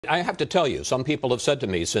I have to tell you, some people have said to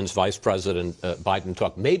me since Vice President Biden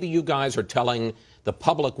talked, maybe you guys are telling the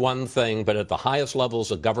public one thing, but at the highest levels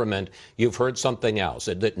of government, you've heard something else.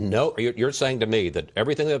 That no, you're saying to me that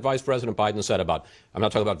everything that Vice President Biden said about, I'm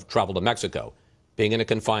not talking about travel to Mexico, being in a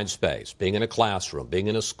confined space, being in a classroom, being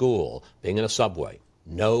in a school, being in a subway,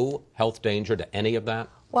 no health danger to any of that?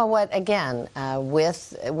 Well,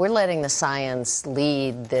 we're letting the science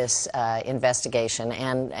lead this investigation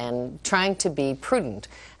and trying to be prudent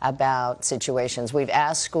about situations. We've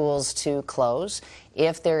asked schools to close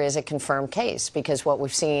if there is a confirmed case, because what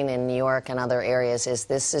we've seen in New York and other areas is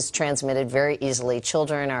this is transmitted very easily.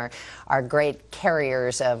 Children are great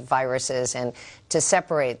carriers of viruses, and to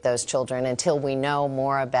separate those children until we know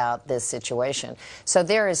more about this situation. So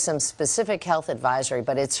there is some specific health advisory,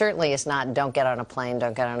 but it certainly is not don't get on a plane,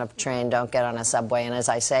 don't get on a train, don't get on a subway. And as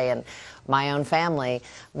I say in my own family,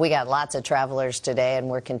 we got lots of travelers today, and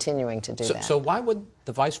we're continuing to do that. So why would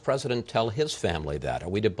the Vice President tell his family that? Are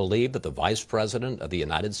we to believe that the Vice President of the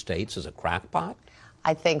United States is a crackpot?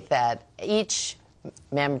 I think that each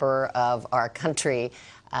member of our country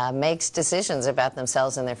makes decisions about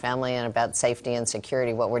themselves and their family and about safety and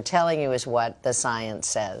security. What we're telling you is what the science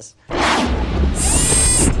says.